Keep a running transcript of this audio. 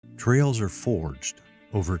Trails are forged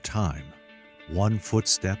over time, one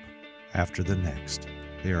footstep after the next.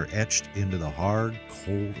 They are etched into the hard,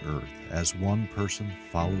 cold earth as one person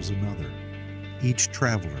follows another, each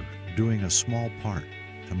traveler doing a small part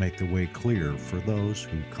to make the way clear for those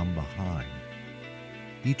who come behind.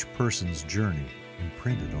 Each person's journey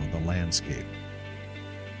imprinted on the landscape.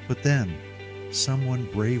 But then,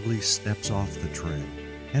 someone bravely steps off the trail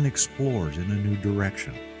and explores in a new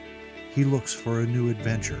direction. He looks for a new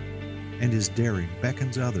adventure, and his daring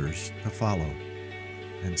beckons others to follow.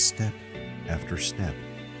 And step after step,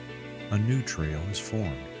 a new trail is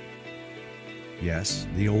formed. Yes,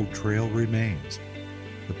 the old trail remains,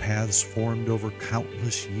 the paths formed over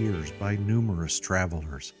countless years by numerous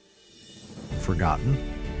travelers. Forgotten?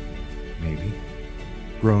 Maybe.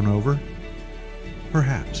 Grown over?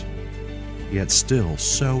 Perhaps. Yet still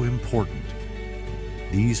so important.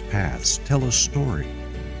 These paths tell a story.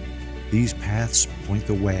 These paths point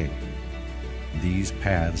the way. These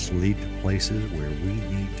paths lead to places where we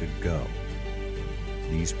need to go.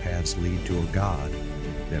 These paths lead to a God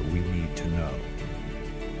that we need to know.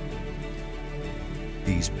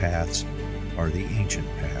 These paths are the ancient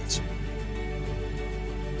paths.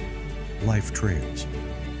 Life trails.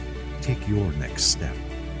 Take your next step.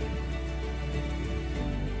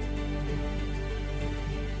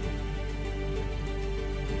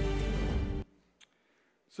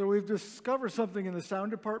 So we've discovered something in the sound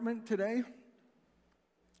department today.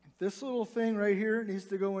 This little thing right here needs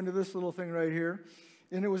to go into this little thing right here.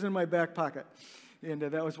 And it was in my back pocket. And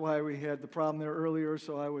that was why we had the problem there earlier.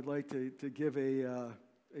 So I would like to give a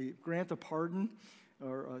grant a pardon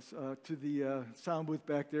to the sound booth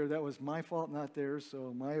back there. That was my fault, not theirs.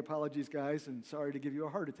 So my apologies, guys, and sorry to give you a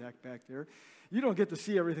heart attack back there. You don't get to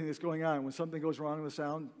see everything that's going on. When something goes wrong in the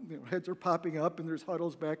sound, heads are popping up and there's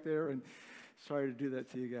huddles back there. And sorry to do that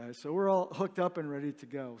to you guys. So we're all hooked up and ready to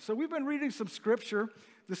go. So we've been reading some scripture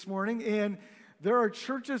this morning, and there are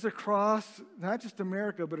churches across, not just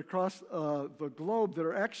America, but across the globe that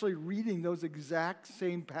are actually reading those exact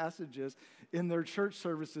same passages in their church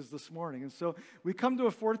services this morning. And so we come to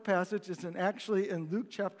a fourth passage. It's actually in Luke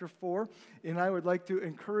chapter 4, and I would like to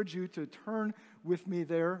encourage you to turn with me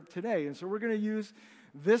there today. And so we're going to use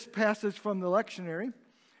this passage from the lectionary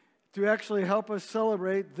to actually help us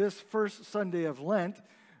celebrate this first Sunday of Lent,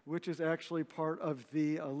 which is actually part of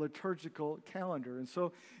the liturgical calendar. And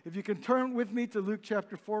so if you can turn with me to Luke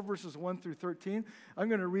chapter 4, verses 1 through 13, I'm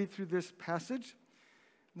going to read through this passage.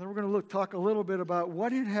 And then we're going to talk a little bit about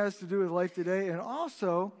what it has to do with life today, and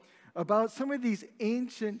also about some of these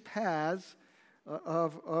ancient paths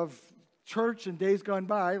of church in days gone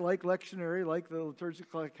by, like lectionary, like the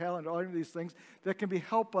liturgical calendar, all of these things that can be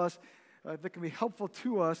helpful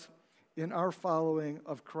to us in our following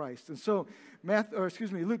of Christ. And so,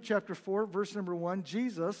 Luke chapter 4, verse number 1,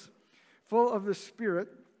 Jesus, full of the Spirit,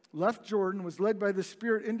 left Jordan, was led by the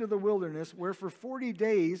Spirit into the wilderness, where for 40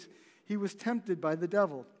 days he was tempted by the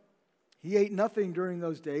devil. He ate nothing during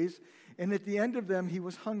those days, and at the end of them he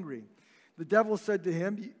was hungry. The devil said to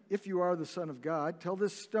him, "If you are the Son of God, tell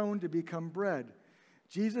this stone to become bread."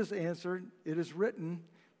 Jesus answered, "It is written,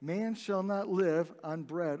 man shall not live on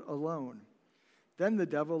bread alone." Then the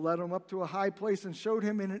devil led him up to a high place and showed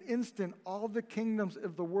him in an instant all the kingdoms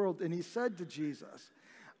of the world. And he said to Jesus,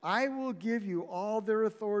 "I will give you all their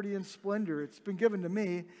authority and splendor. It's been given to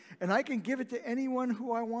me, and I can give it to anyone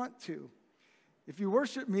who I want to. If you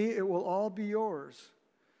worship me, it will all be yours."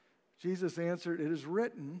 Jesus answered, "It is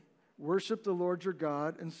written, worship the Lord your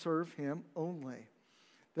God and serve him only."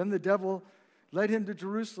 Then the devil led him to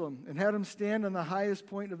Jerusalem and had him stand on the highest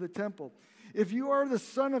point of the temple. "If you are the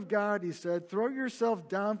Son of God," he said, "throw yourself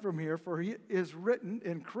down from here, for he is written,"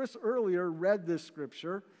 and Chris earlier read this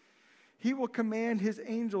scripture, "He will command his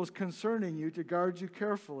angels concerning you to guard you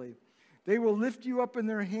carefully. They will lift you up in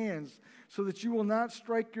their hands so that you will not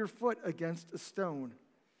strike your foot against a stone."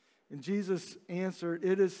 And Jesus answered,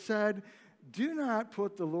 "It is said, do not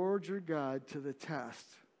put the Lord your God to the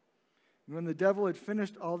test." And when the devil had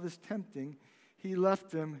finished all this tempting, he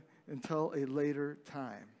left him until a later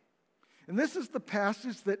time. And this is the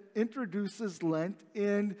passage that introduces Lent.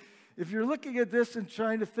 And if you're looking at this and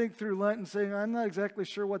trying to think through Lent and saying, "I'm not exactly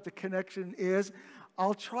sure what the connection is,"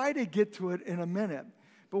 I'll try to get to it in a minute.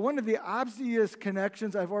 But one of the obvious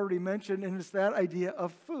connections I've already mentioned, and it's that idea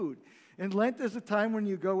of food. And Lent is a time when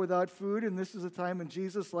you go without food, and this is a time in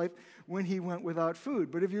Jesus' life when he went without food.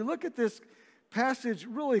 But if you look at this passage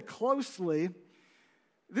really closely,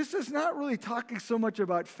 this is not really talking so much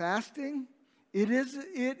about fasting. It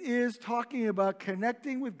is talking about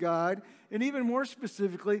connecting with God, and even more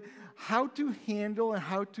specifically, how to handle and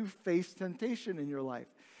how to face temptation in your life.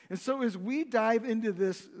 And so as we dive into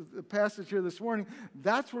this passage here this morning,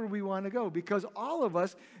 that's where we want to go, because all of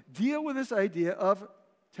us deal with this idea of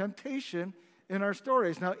temptation in our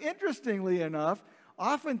stories. Now, interestingly enough,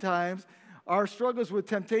 oftentimes our struggles with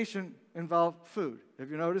temptation involve food.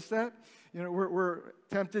 Have you noticed that? You know, we're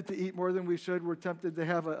tempted to eat more than we should. We're tempted to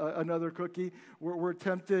have another cookie. We're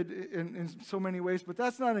tempted in so many ways, but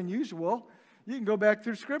that's not unusual. You can go back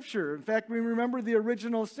through Scripture. In fact, we remember the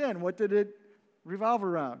original sin. What did it revolve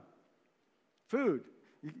around? Food.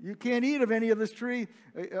 You can't eat of any of this tree,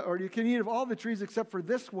 or you can eat of all the trees except for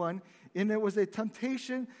this one, and it was a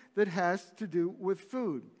temptation that has to do with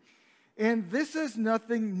food. And this is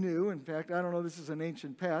nothing new. In fact, I don't know, this is an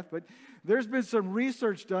ancient path, but there's been some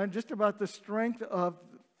research done just about the strength of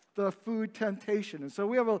the food temptation. And so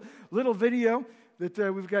we have a little video that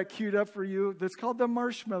we've got queued up for you that's called the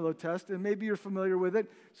marshmallow test, and maybe you're familiar with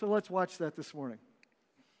it. So let's watch that this morning.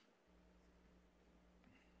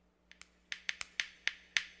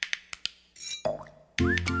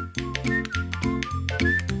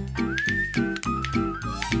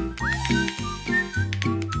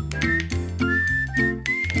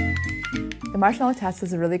 The marshmallow test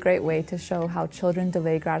is a really great way to show how children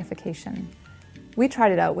delay gratification. We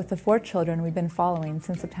tried it out with the 4 children we've been following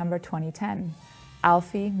since September 2010,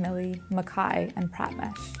 Alfie, Millie, Mackay, and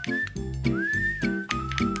Pratmesh.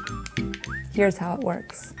 Here's how it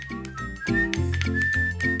works.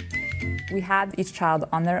 We had each child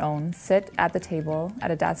on their own sit at the table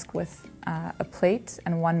at a desk with a plate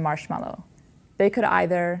and 1 marshmallow. They could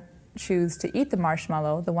either choose to eat the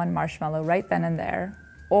marshmallow, the 1 marshmallow, right then and there,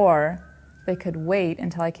 or they could wait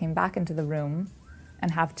until I came back into the room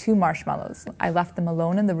and have 2 marshmallows. I left them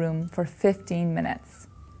alone in the room for 15 minutes.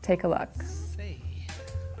 Take a look.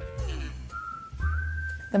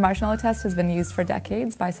 The marshmallow test has been used for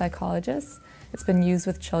decades by psychologists. It's been used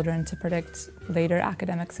with children to predict later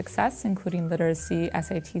academic success, including literacy,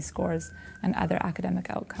 SAT scores, and other academic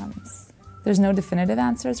outcomes. There's no definitive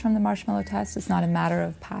answers from the marshmallow test. It's not a matter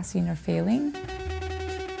of passing or failing.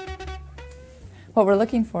 What we're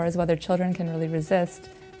looking for is whether children can really resist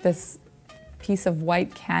this piece of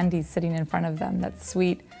white candy sitting in front of them that's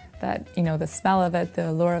sweet, that, you know, the smell of it, the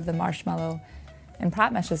allure of the marshmallow. In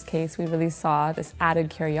Pratmesh's case, we really saw this added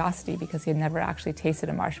curiosity because he had never actually tasted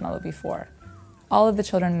a marshmallow before. All of the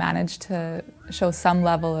children managed to show some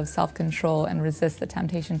level of self-control and resist the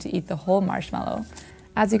temptation to eat the whole marshmallow.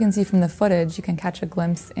 As you can see from the footage, you can catch a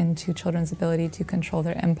glimpse into children's ability to control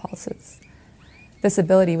their impulses. This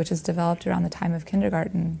ability, which is developed around the time of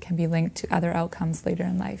kindergarten, can be linked to other outcomes later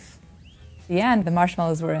in life. At the end, the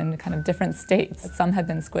marshmallows were in kind of different states. Some had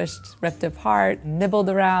been squished, ripped apart, nibbled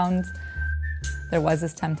around. There was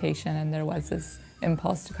this temptation and there was this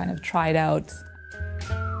impulse to kind of try it out.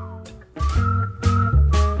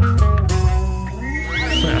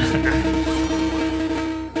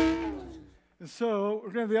 And so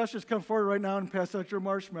we're going to have the ushers come forward right now and pass out your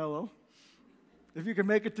marshmallow. If you can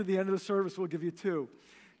make it to the end of the service, we'll give you 2.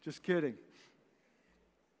 Just kidding.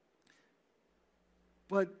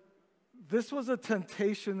 But this was a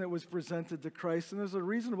temptation that was presented to Christ, and it was a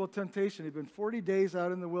reasonable temptation. He'd been 40 days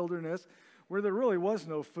out in the wilderness where there really was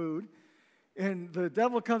no food. And the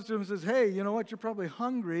devil comes to him and says, hey, you know what? You're probably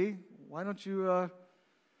hungry. Why don't you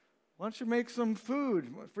make some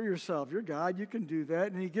food for yourself? You're God, you can do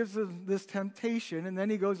that. And he gives them this temptation, and then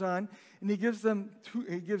he goes on and he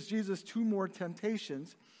gives Jesus 2 more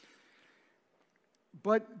temptations.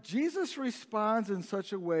 But Jesus responds in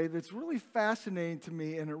such a way that's really fascinating to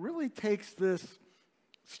me, and it really takes this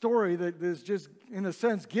story that is just, in a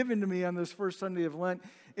sense, given to me on this first Sunday of Lent,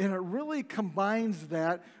 and it really combines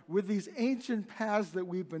that with these ancient paths that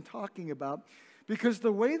we've been talking about. Because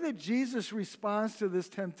the way that Jesus responds to this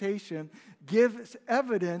temptation gives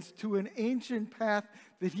evidence to an ancient path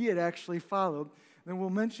that he had actually followed. And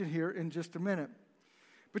we'll mention here in just a minute.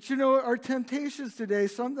 But you know, our temptations today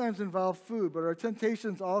sometimes involve food, but our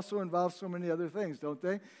temptations also involve so many other things, don't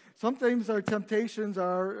they? Sometimes our temptations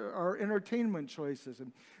are our entertainment choices,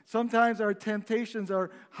 and sometimes our temptations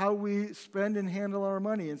are how we spend and handle our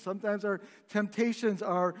money, and sometimes our temptations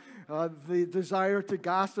are the desire to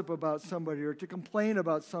gossip about somebody or to complain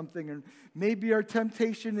about something, and maybe our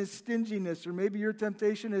temptation is stinginess, or maybe your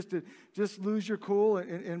temptation is to just lose your cool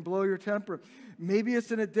and blow your temper. Maybe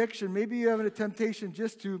it's an addiction. Maybe you have a temptation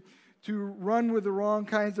just to run with the wrong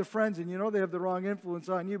kinds of friends, and you know they have the wrong influence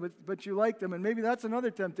on you, but you like them. And maybe that's another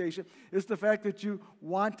temptation, is the fact that you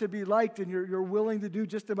want to be liked, and you're willing to do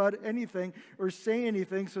just about anything or say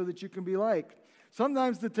anything so that you can be liked.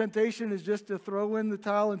 Sometimes the temptation is just to throw in the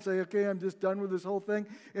towel and say, okay, I'm just done with this whole thing,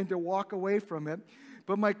 and to walk away from it.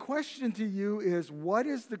 But my question to you is, what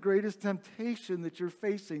is the greatest temptation that you're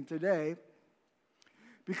facing today?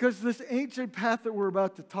 Because this ancient path that we're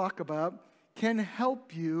about to talk about can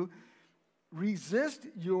help you increase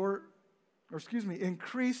your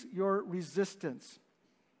resistance.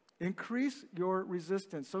 Increase your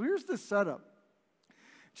resistance. So here's the setup.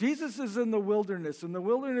 Jesus is in the wilderness, and the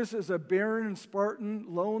wilderness is a barren and Spartan,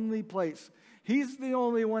 lonely place. He's the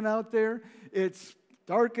only one out there. It's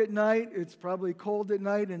dark at night. It's probably cold at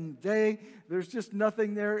night and day. There's just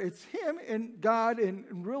nothing there. It's him and God and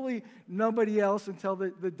really nobody else until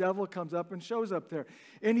the devil comes up and shows up there.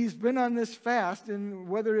 And he's been on this fast, and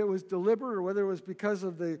whether it was deliberate or whether it was because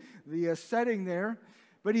of the setting there,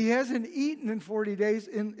 but he hasn't eaten in 40 days.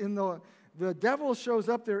 The devil shows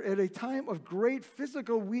up there at a time of great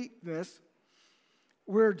physical weakness,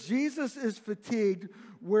 where Jesus is fatigued,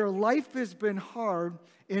 where life has been hard,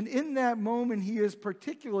 and in that moment he is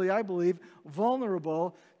particularly, I believe,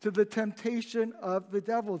 vulnerable to the temptation of the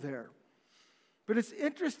devil there. But it's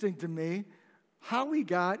interesting to me how he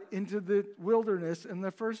got into the wilderness in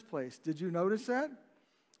the first place. Did you notice that?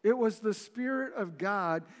 It was the Spirit of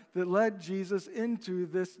God that led Jesus into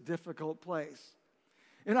this difficult place.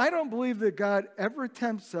 And I don't believe that God ever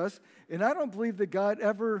tempts us, and I don't believe that God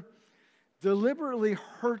ever deliberately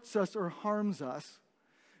hurts us or harms us.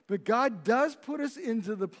 But God does put us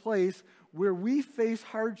into the place where we face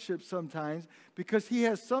hardship sometimes because he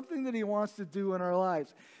has something that he wants to do in our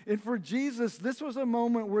lives. And for Jesus, this was a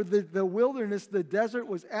moment where the wilderness, the desert,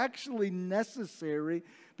 was actually necessary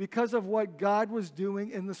because of what God was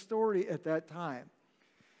doing in the story at that time.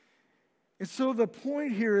 And so the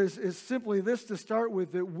point here is simply this to start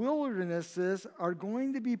with, that wildernesses are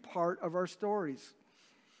going to be part of our stories.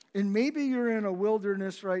 And maybe you're in a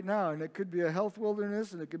wilderness right now, and it could be a health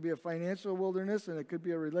wilderness, and it could be a financial wilderness, and it could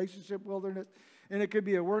be a relationship wilderness, and it could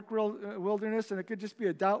be a work wilderness, and it could just be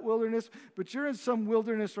a doubt wilderness, but you're in some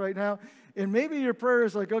wilderness right now, and maybe your prayer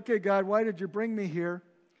is like, okay, God, why did you bring me here?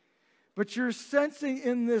 But you're sensing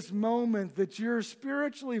in this moment that you're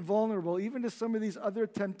spiritually vulnerable, even to some of these other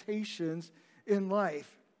temptations in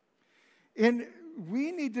life. And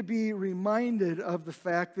we need to be reminded of the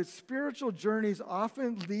fact that spiritual journeys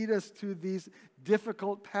often lead us to these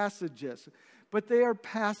difficult passages. But they are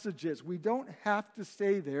passages. We don't have to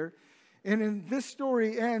stay there. And in this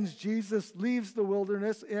story ends, Jesus leaves the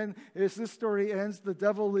wilderness, and as this story ends, the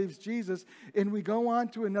devil leaves Jesus, and we go on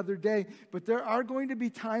to another day. But there are going to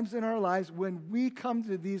be times in our lives when we come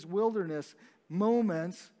to these wilderness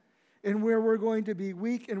moments and where we're going to be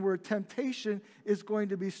weak and where temptation is going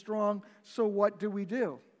to be strong. So what do we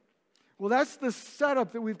do? Well, that's the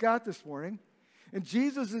setup that we've got this morning. And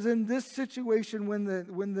Jesus is in this situation when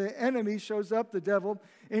the enemy shows up, the devil,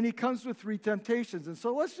 and he comes with 3 temptations. And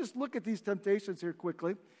so let's just look at these temptations here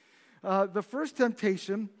quickly. The first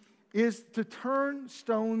temptation is to turn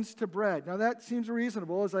stones to bread. Now that seems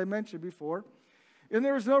reasonable, as I mentioned before. And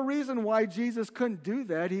there was no reason why Jesus couldn't do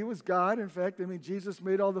that. He was God. In fact, Jesus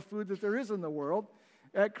made all the food that there is in the world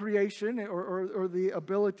at creation, or the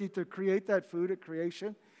ability to create that food at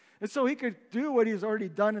creation. And so he could do what he's already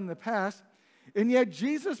done in the past. And yet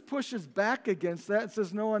Jesus pushes back against that and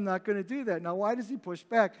says, no, I'm not going to do that. Now, why does he push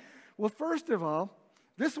back? Well, first of all,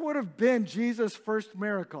 this would have been Jesus' first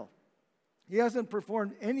miracle. He hasn't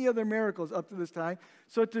performed any other miracles up to this time.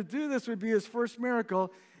 So to do this would be his first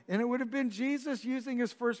miracle, and it would have been Jesus using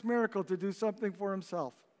his first miracle to do something for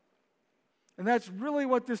himself. And that's really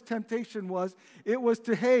what this temptation was. It was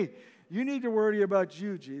to, hey, you need to worry about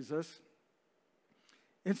you, Jesus.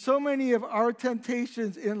 And so many of our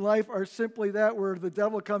temptations in life are simply that, where the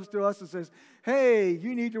devil comes to us and says, hey,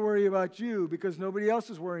 you need to worry about you because nobody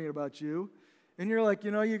else is worrying about you. And you're like,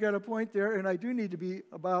 you got a point there, and I do need to be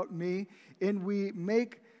about me. And we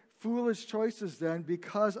make foolish choices then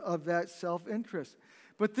because of that self-interest.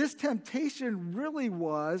 But this temptation really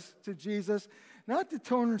was to Jesus not to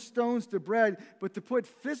turn stones to bread, but to put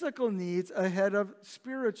physical needs ahead of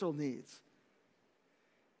spiritual needs.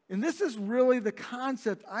 And this is really the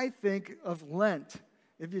concept, I think, of Lent.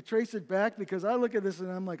 If you trace it back, because I look at this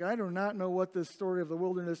and I'm like, I do not know what this story of the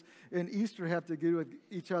wilderness and Easter have to do with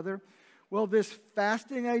each other. Well, this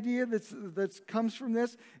fasting idea that comes from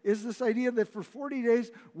this is this idea that for 40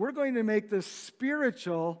 days, we're going to make the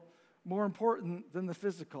spiritual more important than the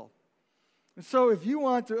physical. And so if you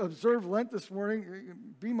want to observe Lent this morning,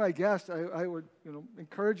 be my guest. I would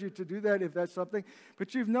encourage you to do that if that's something.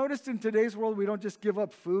 But you've noticed in today's world, we don't just give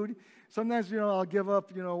up food. Sometimes, I'll give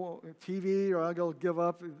up, TV, or I'll give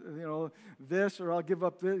up, this, or I'll give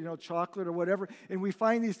up, chocolate or whatever. And we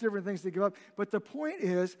find these different things to give up. But the point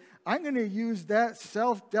is, I'm going to use that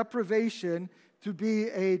self-deprivation to be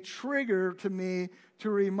a trigger to me to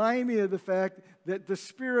remind me of the fact that the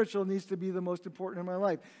spiritual needs to be the most important in my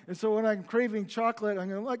life. And so when I'm craving chocolate, I'm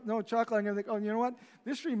going to like, no chocolate. I'm going to think, oh, you know what?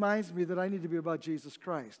 This reminds me that I need to be about Jesus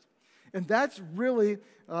Christ. And that's really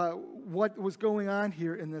what was going on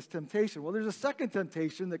here in this temptation. Well, there's a second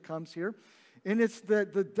temptation that comes here, and it's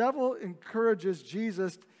that the devil encourages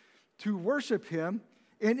Jesus to worship him,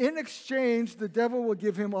 and in exchange, the devil will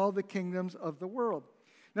give him all the kingdoms of the world.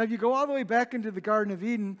 Now, if you go all the way back into the Garden of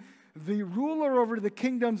Eden, the ruler over the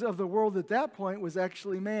kingdoms of the world at that point was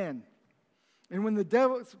actually man. And when the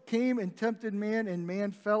devil came and tempted man and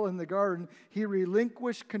man fell in the garden, he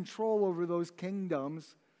relinquished control over those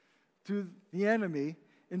kingdoms to the enemy.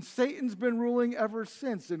 And Satan's been ruling ever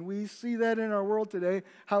since. And we see that in our world today,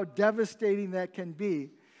 how devastating that can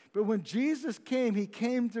be. But when Jesus came, he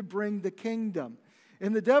came to bring the kingdom.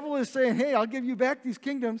 And the devil is saying, hey, I'll give you back these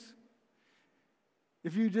kingdoms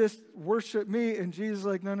if you just worship me. And Jesus is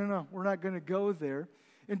like, no, we're not going to go there.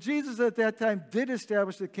 And Jesus at that time did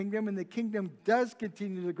establish the kingdom, and the kingdom does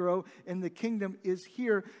continue to grow, and the kingdom is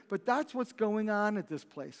here. But that's what's going on at this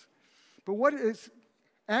place. But what is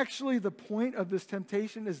actually the point of this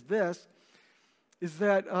temptation is this, is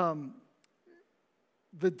that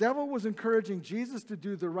the devil was encouraging Jesus to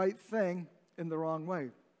do the right thing in the wrong way.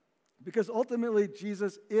 Because ultimately,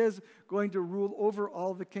 Jesus is going to rule over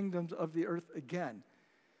all the kingdoms of the earth again.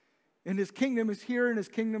 And his kingdom is here, and his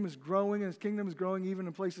kingdom is growing, and his kingdom is growing even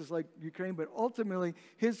in places like Ukraine. But ultimately,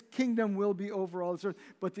 his kingdom will be over all this earth.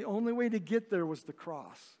 But the only way to get there was the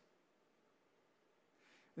cross.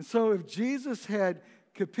 And so if Jesus had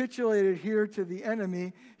capitulated here to the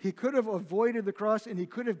enemy, he could have avoided the cross, and he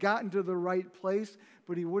could have gotten to the right place,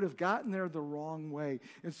 but he would have gotten there the wrong way.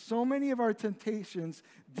 And so many of our temptations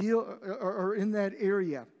are in that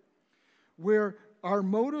area where our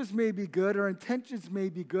motives may be good, our intentions may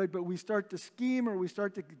be good, but we start to scheme or we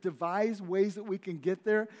start to devise ways that we can get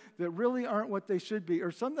there that really aren't what they should be.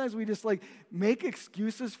 Or sometimes we just make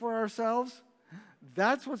excuses for ourselves.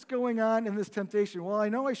 That's what's going on in this temptation. Well, I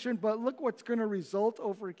know I shouldn't, but look what's going to result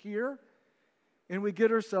over here. And we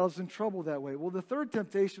get ourselves in trouble that way. Well, the third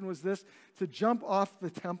temptation was this, to jump off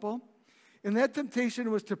the temple. And that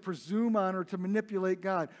temptation was to presume on or to manipulate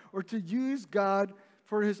God or to use God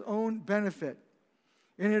for his own benefit.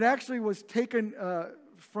 And it actually was taken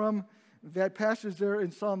from that passage there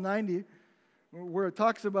in Psalm 90 where it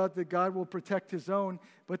talks about that God will protect his own.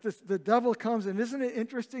 But the devil comes, and isn't it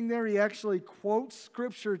interesting there? He actually quotes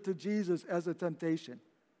Scripture to Jesus as a temptation.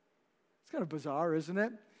 It's kind of bizarre, isn't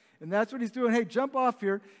it? And that's what he's doing. Hey, jump off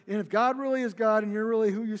here. And if God really is God and you're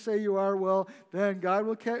really who you say you are, well, then God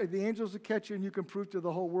will the angels will catch you and you can prove to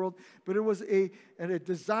the whole world. But it was a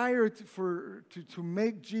desire to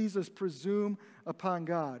make Jesus presume upon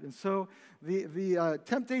God. And so the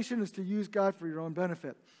temptation is to use God for your own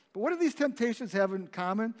benefit. But what do these temptations have in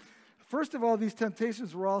common? First of all, these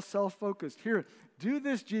temptations were all self-focused. Here, do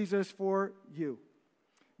this, Jesus, for you.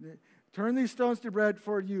 Turn these stones to bread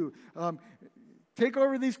for you. Take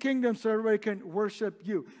over these kingdoms so everybody can worship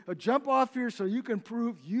you. Jump off here so you can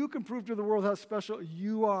prove to the world how special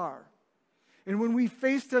you are. And when we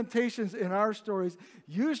face temptations in our stories,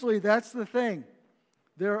 usually that's the thing.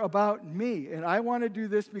 They're about me, and I want to do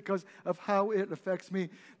this because of how it affects me.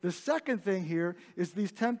 The second thing here is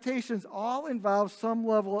these temptations all involve some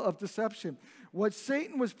level of deception. What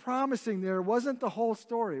Satan was promising there wasn't the whole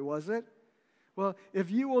story, was it? Well,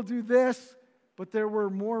 if you will do this, but there were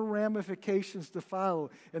more ramifications to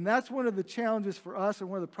follow. And that's one of the challenges for us, and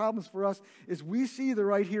one of the problems for us is we see the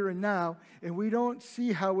right here and now, and we don't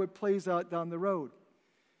see how it plays out down the road.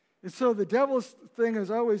 And so the devil's thing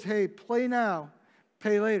is always, hey, play now,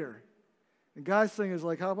 pay later. And God's thing is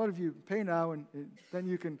how about if you pay now and then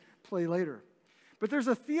you can play later? But there's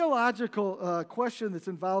a theological question that's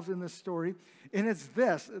involved in this story, and it's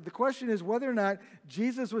this. The question is whether or not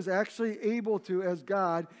Jesus was actually able to, as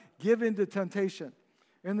God, give in to temptation.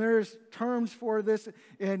 And there's terms for this,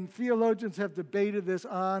 and theologians have debated this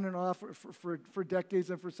on and off for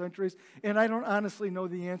decades and for centuries, and I don't honestly know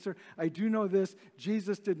the answer. I do know this: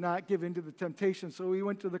 Jesus did not give in to the temptation, so he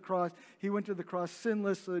went to the cross. He went to the cross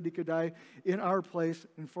sinless so that he could die in our place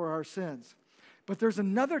and for our sins. But there's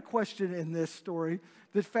another question in this story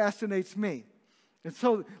that fascinates me. And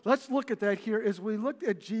so let's look at that here as we looked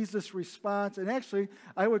at Jesus' response, and actually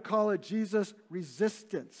I would call it Jesus'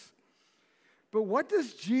 resistance. But what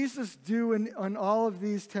does Jesus do on all of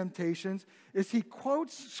these temptations is he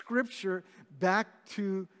quotes Scripture back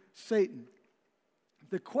to Satan.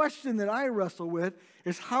 The question that I wrestle with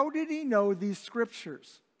is, how did he know these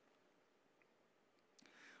Scriptures?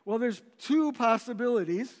 Well, there's two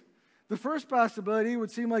possibilities. The first possibility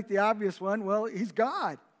would seem like the obvious one. Well, he's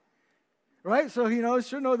God, right? So he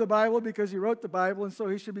should know the Bible because he wrote the Bible, and so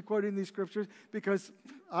he should be quoting these scriptures because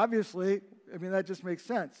obviously, that just makes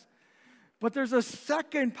sense. But there's a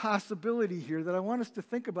second possibility here that I want us to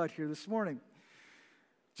think about here this morning.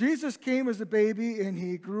 Jesus came as a baby, and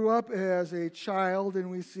he grew up as a child,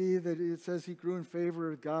 and we see that it says he grew in favor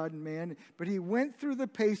with God and man, but he went through the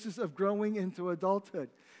paces of growing into adulthood.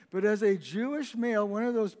 But as a Jewish male, one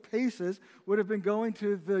of those paces would have been going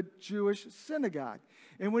to the Jewish synagogue.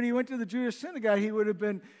 And when he went to the Jewish synagogue, he would have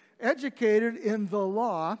been educated in the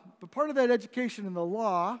law. But part of that education in the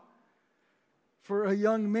law for a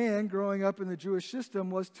young man growing up in the Jewish system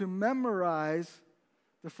was to memorize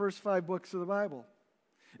the first 5 books of the Bible.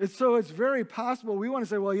 And so it's very possible, we want to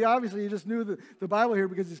say, well, yeah, obviously he just knew the Bible here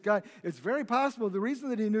because he's God. It's very possible the reason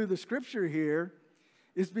that he knew the scripture here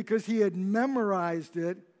is because he had memorized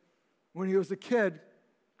it when he was a kid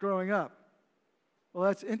growing up. Well,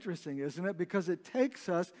 that's interesting, isn't it? Because it takes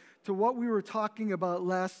us to what we were talking about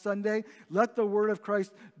last Sunday. Let the word of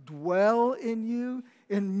Christ dwell in you.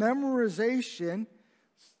 In memorization,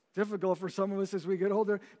 it's difficult for some of us as we get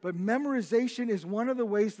older, but memorization is one of the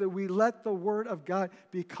ways that we let the word of God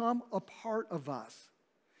become a part of us.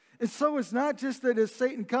 And so it's not just that as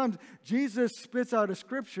Satan comes, Jesus spits out a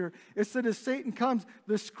scripture. It's that as Satan comes,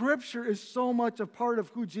 the scripture is so much a part of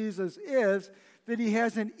who Jesus is that he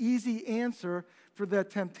has an easy answer for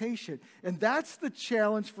that temptation. And that's the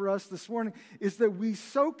challenge for us this morning, is that we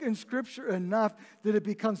soak in scripture enough that it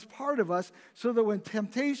becomes part of us so that when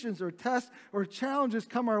temptations or tests or challenges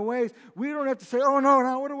come our ways, we don't have to say, oh, no,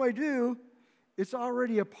 now what do I do? It's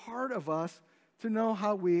already a part of us to know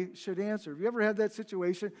how we should answer. Have you ever had that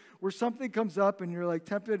situation where something comes up and you're like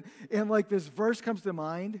tempted and like this verse comes to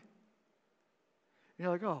mind? And you're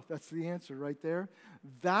like, oh, that's the answer right there.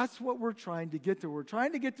 That's what we're trying to get to. We're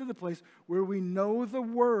trying to get to the place where we know the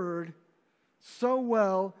word so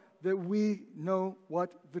well that we know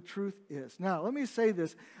what the truth is. Now, let me say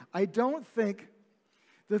this. I don't think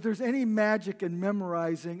that there's any magic in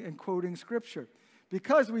memorizing and quoting scripture,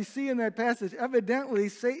 because we see in that passage, evidently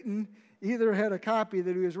Satan either had a copy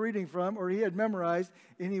that he was reading from or he had memorized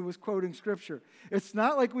and he was quoting scripture. It's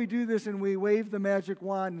not like we do this and we wave the magic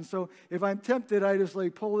wand, and so if I'm tempted, I just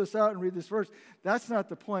pull this out and read this verse. That's not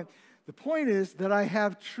the point. The point is that I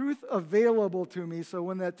have truth available to me, so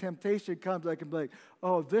when that temptation comes, I can be like,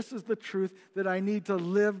 oh, this is the truth that I need to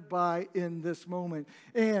live by in this moment.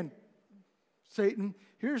 And Satan,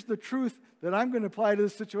 here's the truth that I'm going to apply to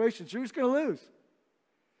this situation. So you're just going to lose.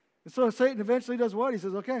 And so Satan eventually does what? He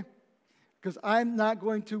says, okay, because I'm not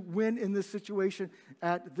going to win in this situation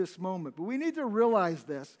at this moment. But we need to realize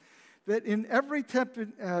this, that in every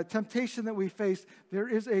temptation that we face, there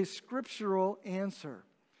is a scriptural answer.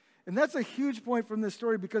 And that's a huge point from this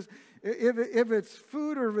story, because if it's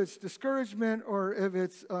food or if it's discouragement or if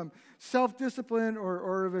it's self-discipline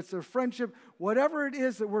or if it's a friendship, whatever it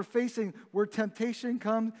is that we're facing where temptation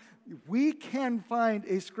comes, we can find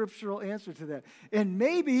a scriptural answer to that. And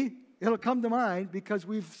maybe it'll come to mind because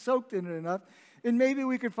we've soaked in it enough. And maybe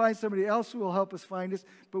we could find somebody else who will help us find this,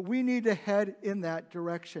 but we need to head in that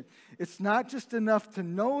direction. It's not just enough to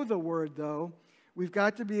know the word, though. We've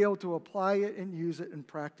got to be able to apply it and use it and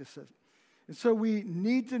practice it. And so we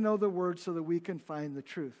need to know the word so that we can find the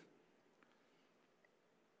truth.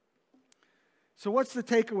 So what's the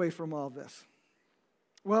takeaway from all this?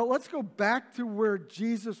 Well, let's go back to where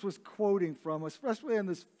Jesus was quoting from, especially on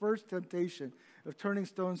this first temptation of turning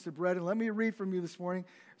stones to bread. And let me read from you this morning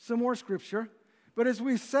some more scripture. But as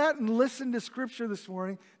we sat and listened to scripture this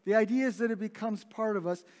morning, the idea is that it becomes part of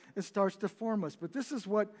us and starts to form us. But this is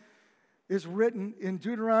what is written in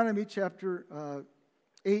Deuteronomy chapter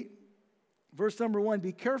 8, verse number 1.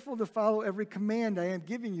 Be careful to follow every command I am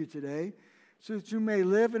giving you today, so that you may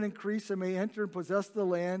live and increase and may enter and possess the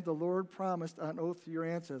land the Lord promised on oath to your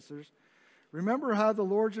ancestors. Remember how the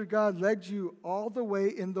Lord your God led you all the way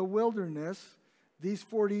in the wilderness these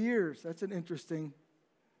 40 years. That's an interesting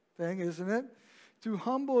thing, isn't it? To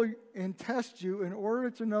humble and test you in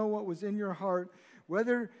order to know what was in your heart,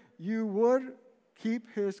 whether you would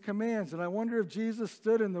keep his commands. And I wonder if Jesus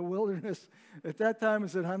stood in the wilderness at that time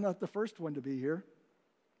and said, I'm not the first one to be here.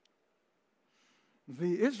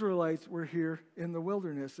 The Israelites were here in the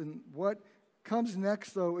wilderness. And what comes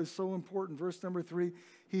next, though, is so important. Verse number 3,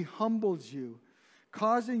 he humbled you,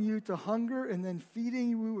 causing you to hunger and then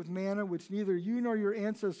feeding you with manna, which neither you nor your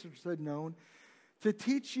ancestors had known, to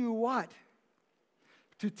teach you what?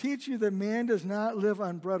 To teach you that man does not live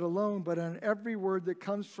on bread alone, but on every word that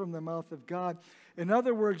comes from the mouth of God. In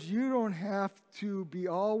other words, you don't have to be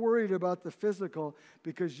all worried about the physical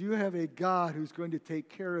because you have a God who's going to take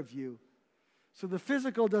care of you. So the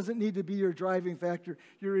physical doesn't need to be your driving factor.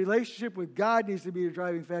 Your relationship with God needs to be your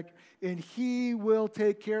driving factor, and He will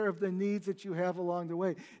take care of the needs that you have along the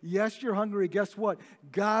way. Yes, you're hungry. Guess what?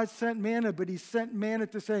 God sent manna, but He sent manna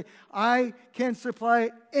to say, I can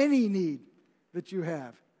supply any need that you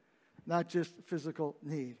have, not just physical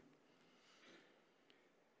need.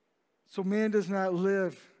 So man does not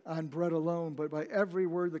live on bread alone, but by every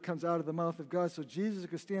word that comes out of the mouth of God. So Jesus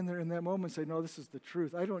could stand there in that moment and say, no, this is the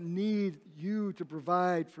truth. I don't need you to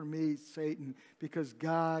provide for me, Satan, because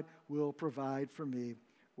God will provide for me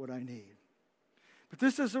what I need. But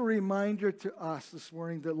this is a reminder to us this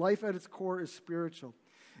morning that life at its core is spiritual.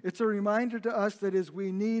 It's a reminder to us that as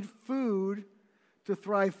we need food to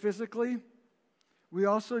thrive physically, we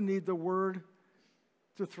also need the Word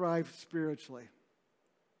to thrive spiritually.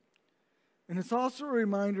 And it's also a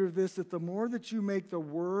reminder of this, that the more that you make the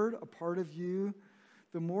Word a part of you,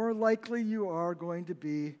 the more likely you are going to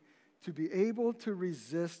be able to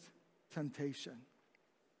resist temptation.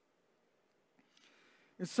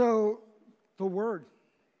 And so the Word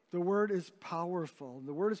is powerful.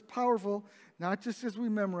 The Word is powerful not just as we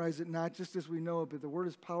memorize it, not just as we know it, but the Word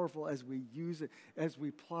is powerful as we use it, as we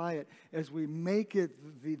apply it, as we make it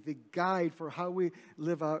the guide for how we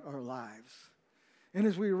live out our lives. And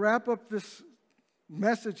as we wrap up this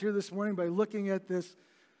message here this morning by looking at this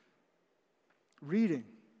reading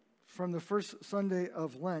from the first Sunday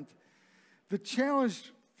of Lent, the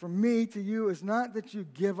challenge from me to you is not that you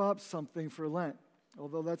give up something for Lent,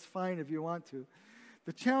 although that's fine if you want to.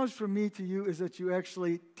 The challenge from me to you is that you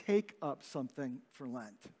actually take up something for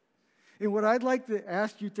Lent. And what I'd like to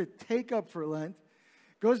ask you to take up for Lent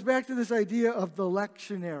goes back to this idea of the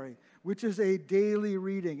lectionary, which is a daily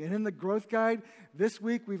reading. And in the growth guide, this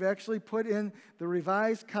week we've actually put in the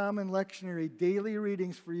Revised Common Lectionary daily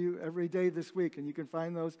readings for you every day this week. And you can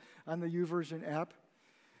find those on the YouVersion app.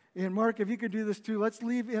 And Mark, if you could do this too, let's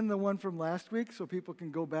leave in the one from last week so people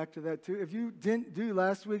can go back to that too. If you didn't do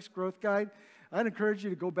last week's growth guide, I'd encourage you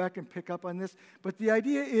to go back and pick up on this. But the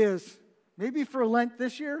idea is, maybe for Lent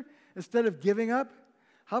this year, instead of giving up,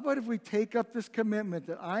 how about if we take up this commitment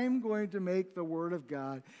that I'm going to make the Word of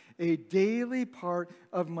God a daily part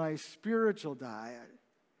of my spiritual diet?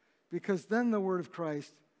 Because then the Word of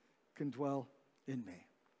Christ can dwell in me.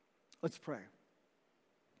 Let's pray.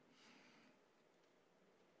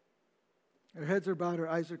 Our heads are bowed, our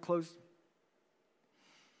eyes are closed.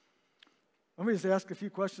 Let me just ask a few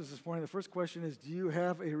questions this morning. The first question is, do you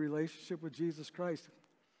have a relationship with Jesus Christ?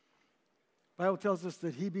 The Bible tells us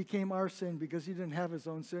that He became our sin because He didn't have His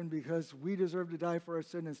own sin, because we deserved to die for our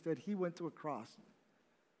sin. Instead, He went to a cross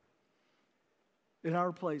in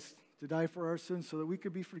our place to die for our sins so that we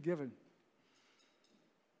could be forgiven.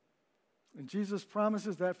 And Jesus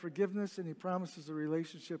promises that forgiveness, and He promises a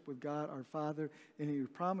relationship with God our Father, and He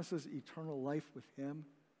promises eternal life with Him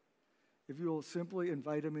if you will simply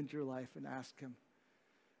invite Him into your life and ask Him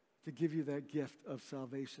to give you that gift of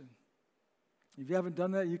salvation. If you haven't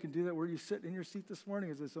done that, you can do that where you sit in your seat this morning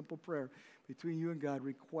as a simple prayer between you and God,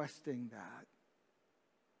 requesting that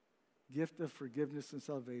gift of forgiveness and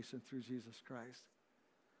salvation through Jesus Christ.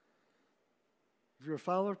 If you're a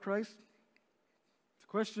follower of Christ, the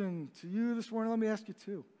question to you this morning, let me ask you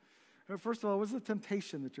too. First of all, what's the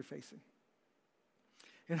temptation that you're facing?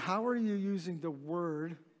 And how are you using the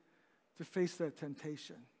Word to face that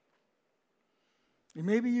temptation? And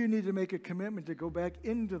maybe you need to make a commitment to go back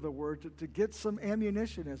into the Word to get some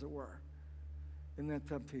ammunition, as it were, in that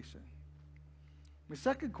temptation. My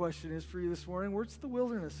second question is for you this morning, what's the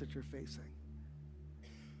wilderness that you're facing?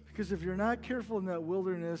 Because if you're not careful in that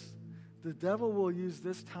wilderness, the devil will use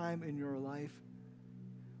this time in your life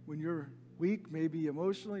when you're weak, maybe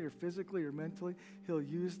emotionally or physically or mentally. He'll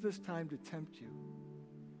use this time to tempt you,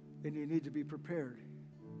 and you need to be prepared.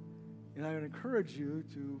 And I would encourage you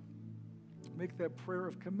to make that prayer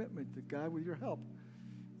of commitment that God, with your help,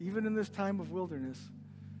 even in this time of wilderness,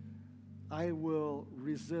 I will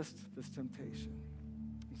resist this temptation.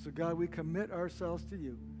 And so, God, we commit ourselves to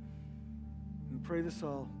you. And we pray this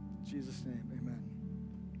all in Jesus' name. Amen.